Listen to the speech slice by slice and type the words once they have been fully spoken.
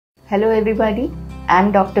Hello everybody, I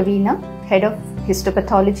am Dr. Veena, Head of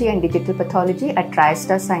Histopathology and Digital Pathology at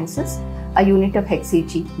Triesta Sciences, a unit of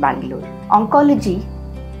HCG Bengaluru. Oncology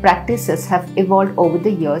practices have evolved over the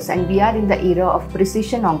years, and we are in the era of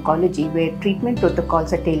precision oncology where treatment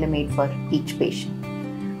protocols are tailor-made for each patient.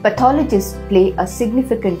 Pathologists play a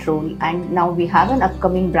significant role, and now we have an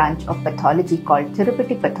upcoming branch of pathology called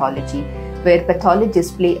therapeutic pathology, where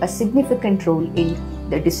pathologists play a significant role in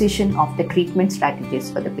the decision of the treatment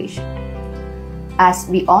strategies for the patient. As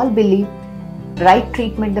we all believe, right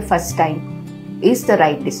treatment the first time is the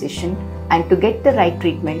right decision, and to get the right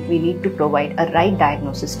treatment, we need to provide a right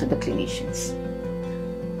diagnosis to the clinicians.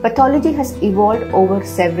 Pathology has evolved over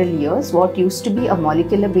several years. What used to be a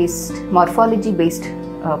molecular-based, morphology-based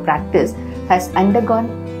practice has undergone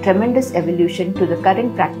tremendous evolution to the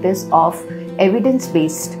current practice of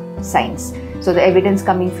evidence-based science. So the evidence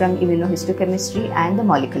coming from immunohistochemistry and the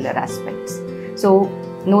molecular aspects. So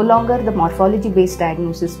no longer the morphology-based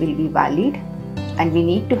diagnosis will be valid, and we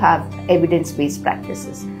need to have evidence-based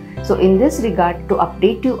practices. So in this regard, to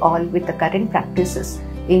update you all with the current practices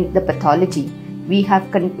in the pathology, we are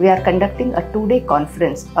conducting a 2-day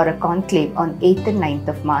conference or a conclave on 8th and 9th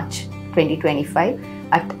of March 2025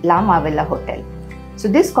 at La Mavella Hotel. So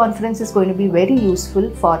this conference is going to be very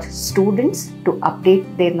useful for students to update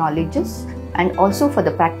their knowledges, and also for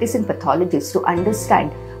the practicing pathologists to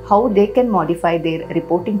understand how they can modify their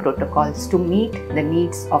reporting protocols to meet the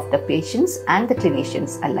needs of the patients and the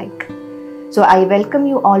clinicians alike. So I welcome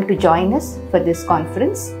you all to join us for this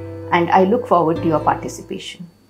conference, and I look forward to your participation.